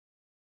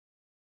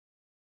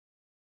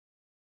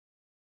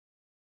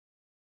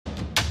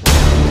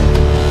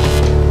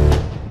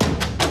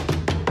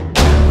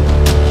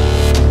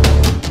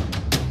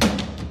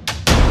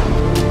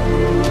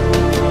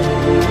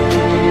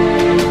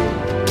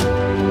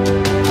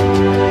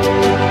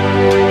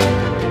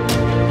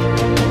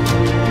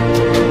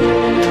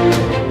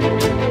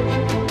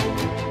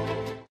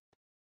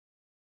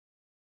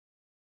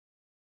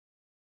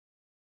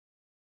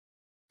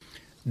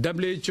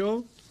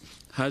WHO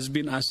has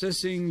been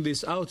assessing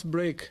this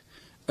outbreak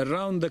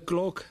around the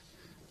clock,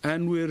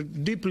 and we're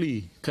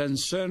deeply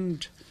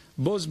concerned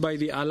both by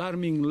the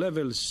alarming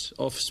levels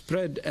of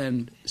spread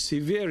and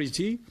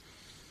severity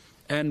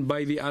and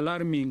by the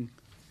alarming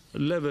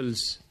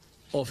levels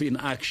of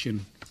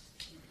inaction.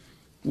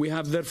 We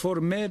have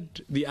therefore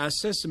made the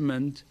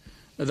assessment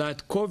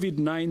that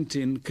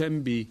COVID-19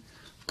 can be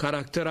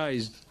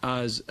characterized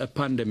as a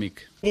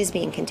pandemic. It is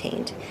being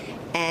contained.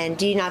 And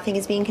do you not think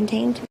it's being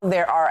contained?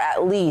 There are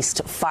at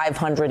least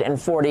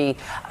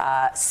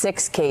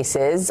 546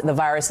 cases. The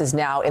virus is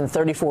now in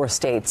 34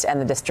 states and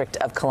the District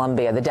of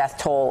Columbia. The death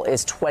toll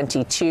is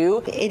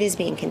 22. It is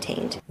being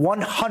contained.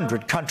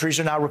 100 countries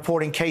are now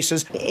reporting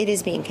cases. It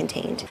is being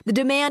contained. The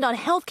demand on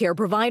healthcare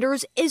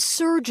providers is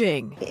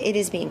surging. It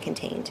is being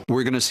contained.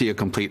 We're going to see a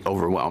complete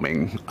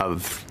overwhelming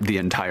of the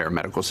entire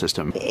medical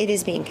system. It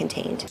is being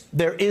contained.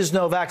 There is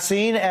no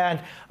vaccine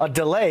and a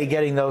delay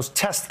getting those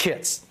test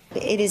kits.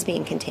 It is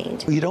being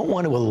contained. You don't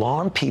want to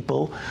alarm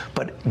people,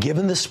 but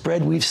given the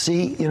spread we've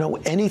seen,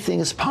 anything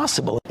is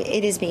possible.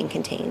 It is being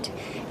contained.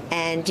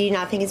 And do you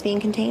not think it's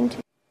being contained?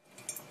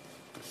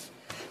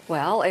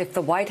 Well, if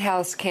the White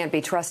House can't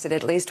be trusted,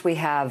 at least we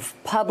have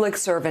public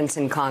servants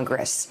in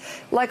Congress,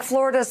 like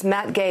Florida's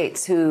Matt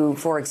Gaetz, who,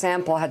 for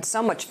example, had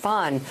so much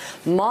fun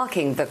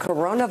mocking the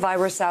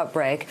coronavirus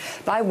outbreak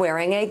by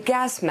wearing a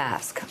gas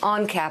mask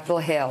on Capitol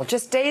Hill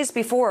just days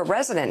before a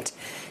resident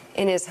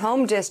in his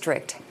home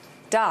district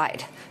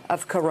died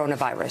of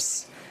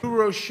coronavirus. New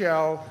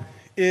Rochelle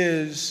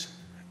is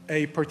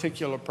a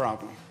particular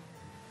problem.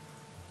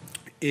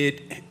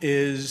 It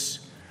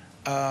is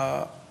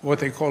what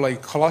they call a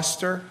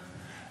cluster.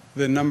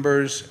 The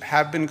numbers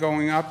have been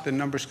going up. The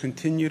numbers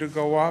continue to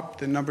go up.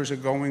 The numbers are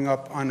going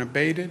up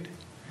unabated.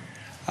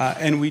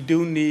 And we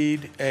do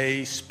need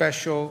a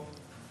special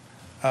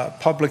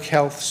public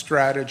health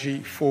strategy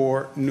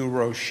for New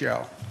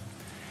Rochelle.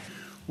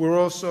 We're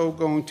also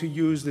going to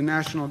use the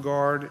National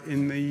Guard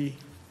in the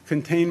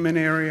containment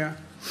area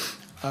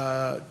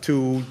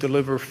to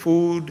deliver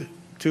food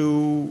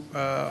to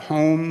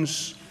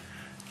homes,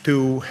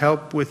 to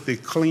help with the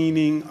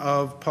cleaning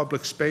of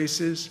public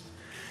spaces.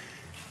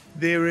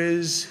 There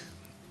is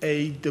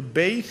a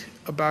debate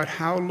about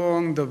how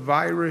long the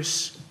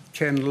virus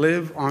can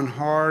live on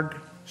hard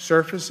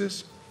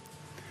surfaces,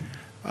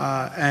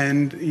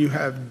 and you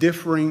have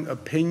differing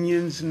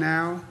opinions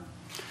now.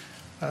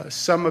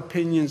 Some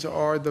opinions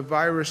are the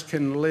virus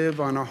can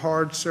live on a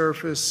hard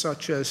surface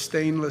such as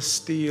stainless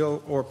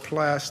steel or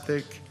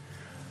plastic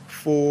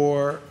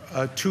for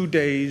 2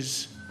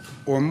 days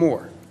or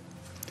more.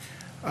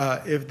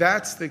 If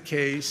that's the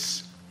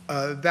case,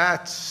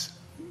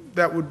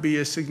 that would be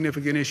a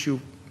significant issue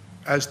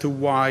as to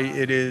why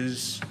it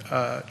is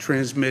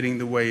transmitting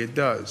the way it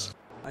does.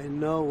 I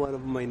know one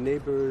of my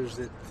neighbors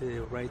that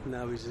right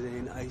now is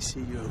in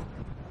ICU.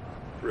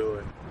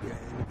 Really? Yeah,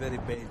 in very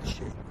bad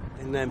shape.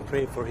 And I'm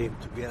praying for him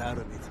to get out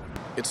of it.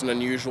 It's an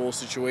unusual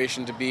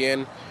situation to be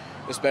in,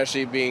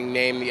 especially being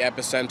named the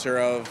epicenter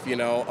of,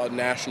 a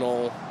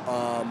national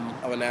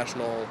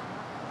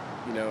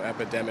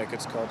epidemic.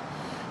 It's called.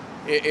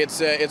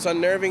 It's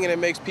unnerving, and it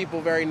makes people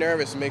very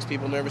nervous. It makes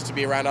people nervous to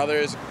be around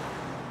others.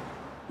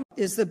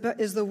 Is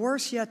the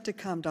worst yet to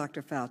come,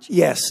 Dr. Fauci?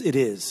 Yes, it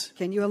is.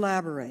 Can you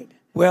elaborate?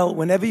 Well,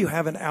 whenever you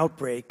have an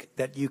outbreak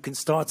that you can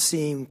start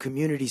seeing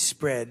community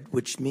spread,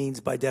 which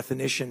means by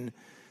definition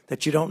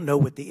that you don't know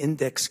what the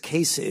index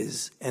case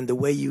is, and the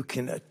way you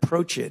can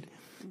approach it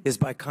is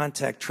by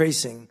contact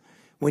tracing.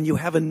 When you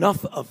have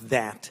enough of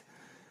that,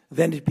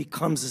 then it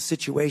becomes a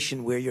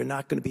situation where you're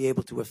not going to be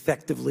able to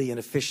effectively and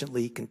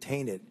efficiently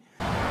contain it.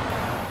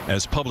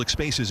 As public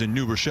spaces in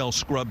New Rochelle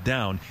scrub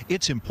down,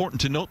 it's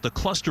important to note the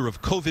cluster of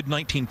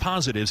COVID-19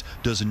 positives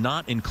does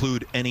not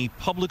include any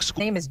public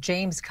school. His name is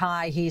James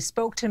Kai. He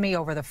spoke to me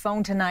over the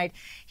phone tonight.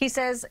 He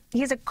says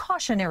he's a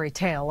cautionary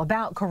tale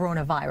about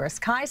coronavirus.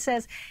 Kai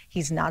says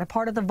he's not a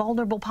part of the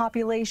vulnerable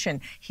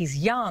population. He's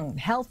young,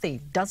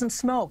 healthy, doesn't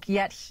smoke,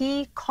 yet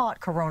he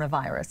caught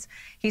coronavirus.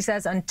 He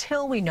says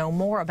until we know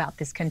more about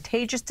this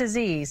contagious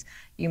disease,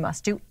 you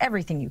must do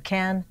everything you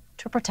can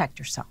to protect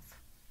yourself.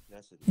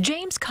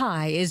 James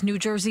Kai is New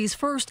Jersey's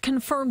first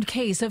confirmed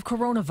case of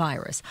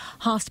coronavirus.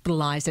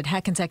 Hospitalized at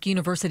Hackensack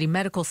University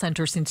Medical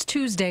Center since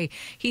Tuesday,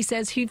 he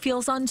says he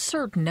feels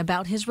uncertain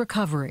about his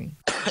recovery.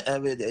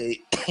 Every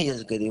day he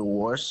is getting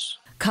worse.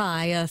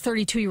 Kai, a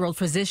 32-year-old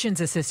physician's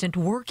assistant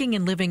working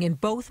and living in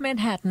both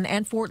Manhattan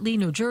and Fort Lee,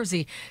 New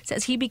Jersey,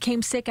 says he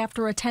became sick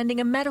after attending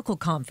a medical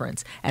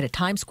conference at a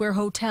Times Square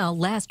hotel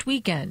last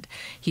weekend.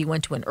 He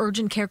went to an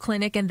urgent care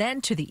clinic and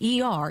then to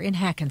the ER in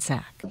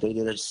Hackensack. They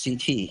did a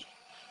CT.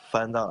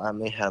 Find out I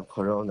may have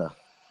corona.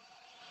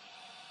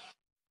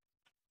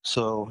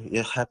 So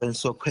it happened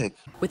so quick.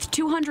 With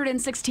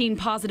 216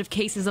 positive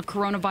cases of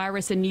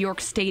coronavirus in New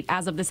York State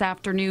as of this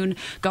afternoon,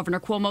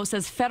 Governor Cuomo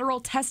says federal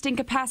testing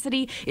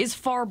capacity is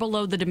far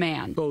below the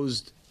demand.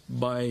 Caused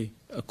by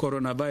a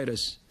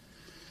coronavirus.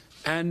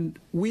 And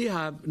we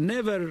have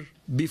never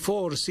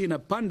before seen a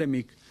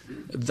pandemic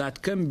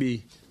that can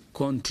be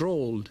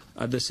controlled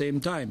at the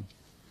same time.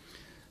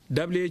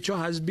 WHO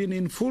has been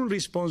in full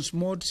response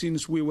mode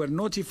since we were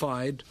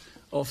notified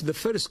of the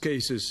first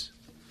cases,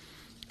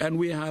 and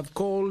we have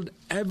called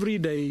every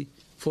day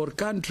for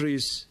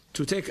countries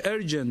to take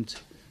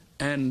urgent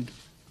and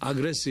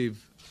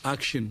aggressive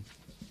action.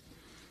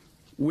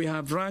 We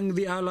have rung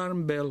the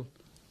alarm bell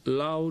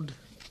loud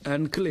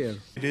and clear.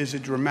 It is a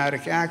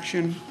dramatic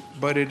action,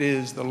 but it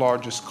is the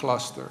largest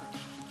cluster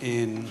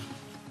in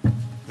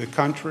the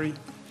country.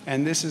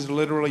 And this is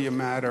literally a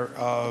matter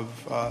of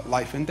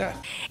life and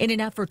death. In an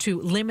effort to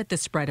limit the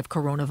spread of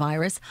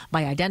coronavirus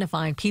by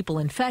identifying people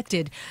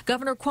infected,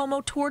 Governor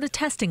Cuomo toured a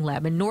testing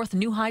lab in North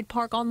New Hyde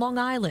Park on Long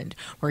Island,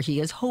 where he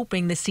is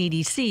hoping the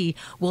CDC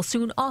will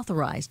soon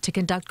authorize to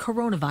conduct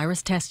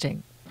coronavirus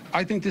testing.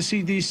 I think the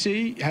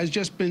CDC has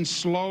just been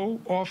slow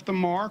off the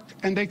mark,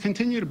 and they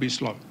continue to be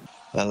slow.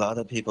 A lot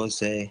of people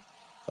say,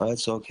 oh,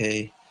 it's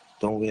okay,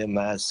 don't wear a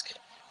mask.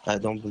 I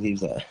don't believe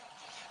that.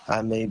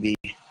 I may be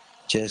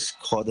just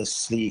caught a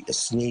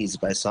sneeze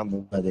by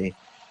somebody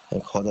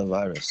and caught a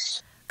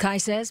virus. Kai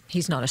says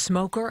he's not a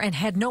smoker and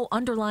had no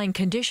underlying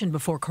condition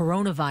before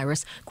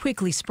coronavirus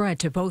quickly spread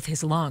to both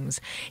his lungs.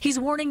 He's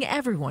warning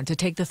everyone to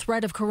take the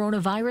threat of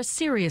coronavirus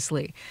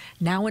seriously.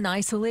 Now in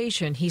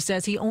isolation, he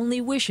says he only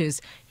wishes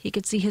he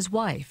could see his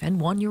wife and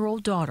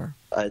one-year-old daughter.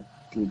 I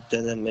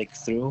didn't make it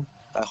through.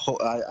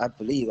 I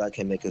believe I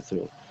can make it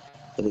through.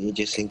 But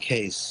just in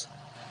case,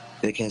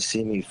 they can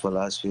see me for the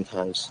last few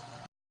times.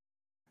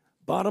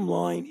 Bottom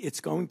line, it's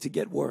going to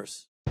get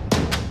worse.